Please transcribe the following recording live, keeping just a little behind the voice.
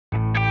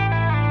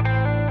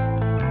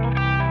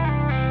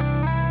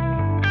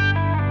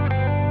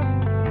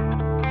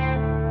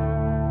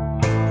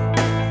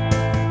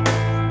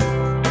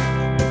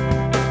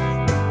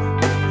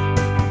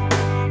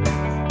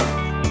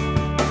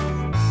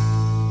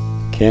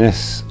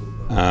Kenneth,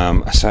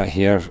 I sat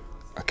here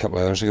a couple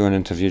of hours ago and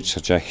interviewed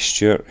Sir Jackie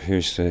Stewart,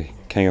 who's the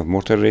king of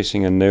motor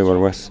racing, and now we're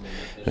with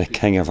the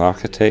king of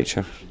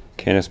architecture,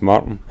 Kenneth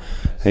Martin.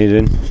 How you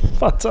doing?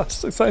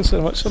 Fantastic, thanks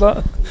very much for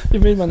that.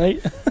 You've made my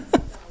night.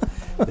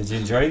 Did you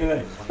enjoy the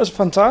night? It was a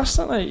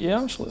fantastic night,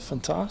 yeah, absolutely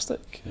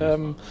fantastic.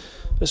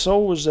 It's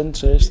always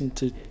interesting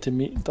to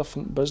meet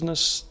different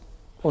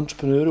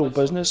entrepreneurial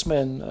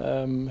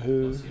businessmen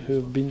who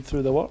have been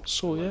through the works,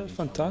 so yeah,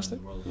 fantastic.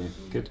 Yeah,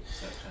 good.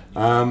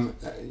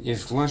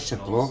 You've launched a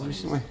blog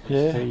recently.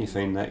 Yeah. How do you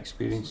find that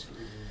experience?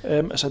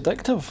 It's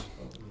addictive.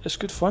 It's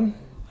good fun.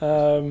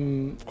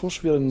 Of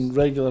course, we're in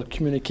regular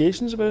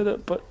communications about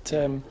it, but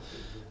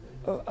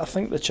I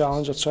think the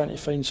challenge of trying to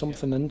find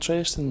something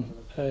interesting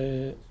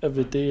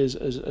every day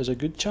is a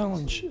good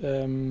challenge,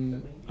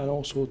 and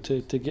also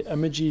to get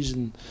images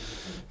and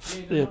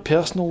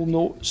personal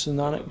notes and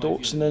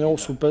anecdotes, and then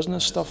also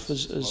business stuff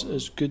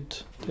is good.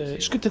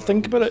 It's good to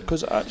think about it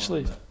because it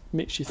actually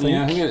makes you think.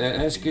 Yeah, I think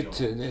it's good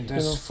to it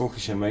does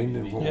focus your mind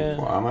on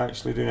what I'm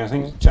actually doing. I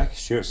think Yeah. Jackie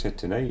Stewart said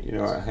tonight,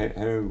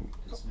 how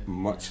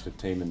much of the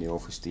time in the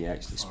office do you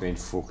actually spend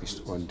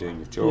focused on doing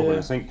your job? Yeah. And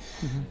I think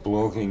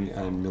blogging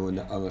and knowing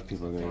that other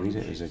people are going to read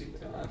it is a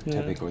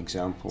typical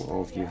example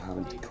of you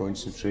having to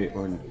concentrate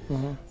on,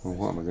 well,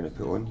 what am I going to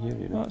put on here?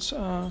 That's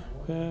yeah.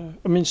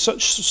 I mean,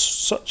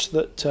 such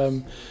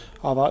that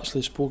I've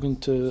actually spoken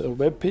to our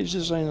webpage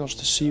designers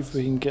to see if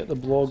we can get the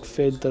blog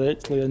fed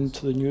directly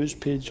into the news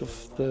page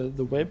of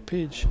the web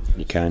page.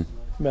 You can.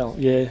 Well,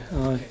 yeah,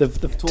 they've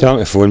told Tell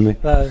them to phone me.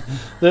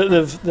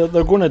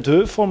 they're going to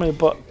do it for me,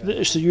 but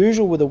it's the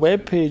usual with the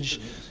web page.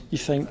 You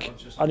think,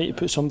 I need to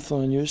put something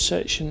on the news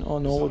section. Oh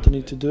no, what do I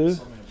need to do?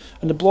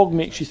 And the blog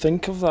makes you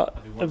think of that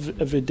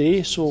every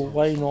day. So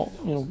why not,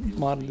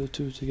 marry the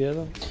two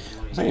together?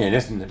 I think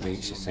anything that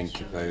makes you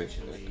think about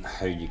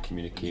how you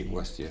communicate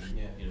with your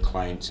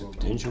clients and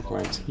potential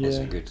clients is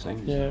a good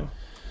thing. Yeah.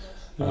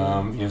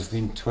 You've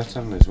been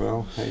twittering as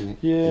well. How you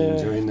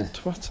enjoying the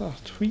Twitter,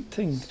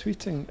 tweeting.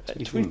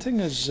 Tweeting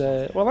is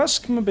well,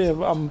 that's maybe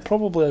I'm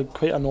probably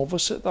quite a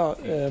novice at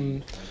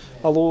that.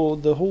 Although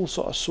the whole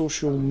sort of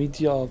social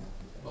media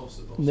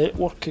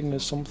networking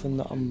is something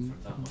that I'm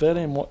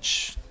very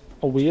much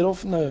aware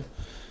of now.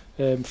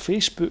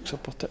 Facebook's a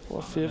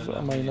particular favourite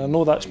of mine. I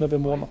know that's maybe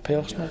more my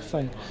personal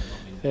thing.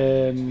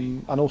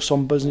 I know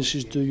some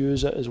businesses do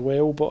use it as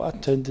well, but I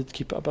tend to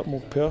keep it a bit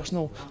more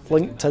personal.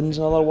 LinkedIn's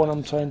another one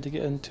I'm trying to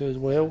get into as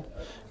well.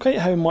 Quite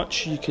how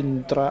much you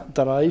can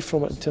derive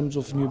from it in terms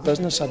of new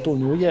business, I don't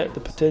know yet.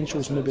 The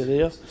potential's maybe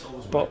there,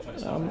 but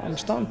I'm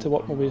starting to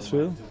work my way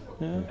through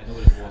them.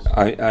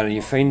 Yeah. Are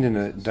you finding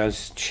that it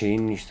does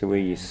change the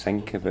way you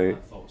think about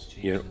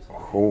your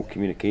whole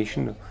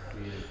communication?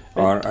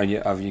 Or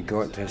have you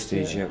got to a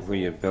stage yet where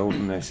you're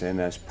building this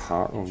in as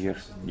part of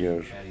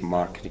your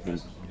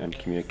marketing and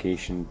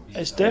communication?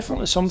 It's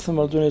definitely something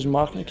we're doing as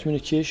marketing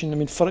communication. I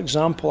mean, for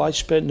example, I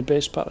spent the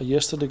best part of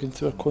yesterday going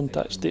through our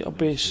contacts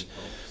database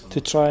to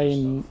try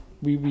and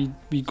we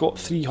got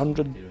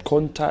 300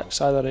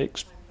 contacts, either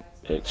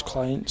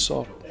ex-clients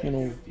or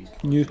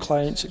new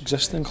clients,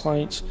 existing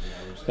clients,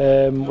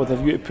 with a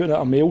view to putting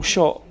out a mail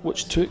shot,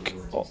 which took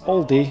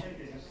all day,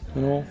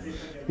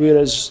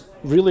 whereas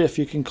really, if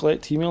you can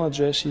collect email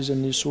addresses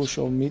in these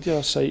social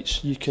media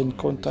sites, you can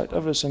contact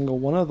every single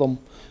one of them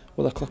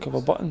with a click of a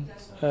button,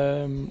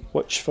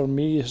 which for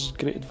me is a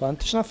great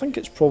advantage. And I think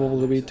it's probably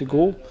the way to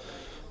go,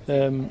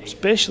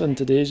 especially in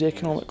today's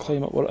economic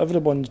climate where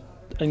everyone's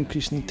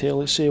increasing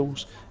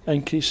telesales,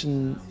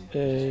 increasing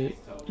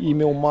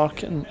email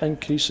marketing,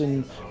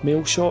 increasing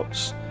mail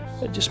shots.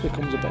 It just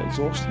becomes a bit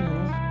exhausting,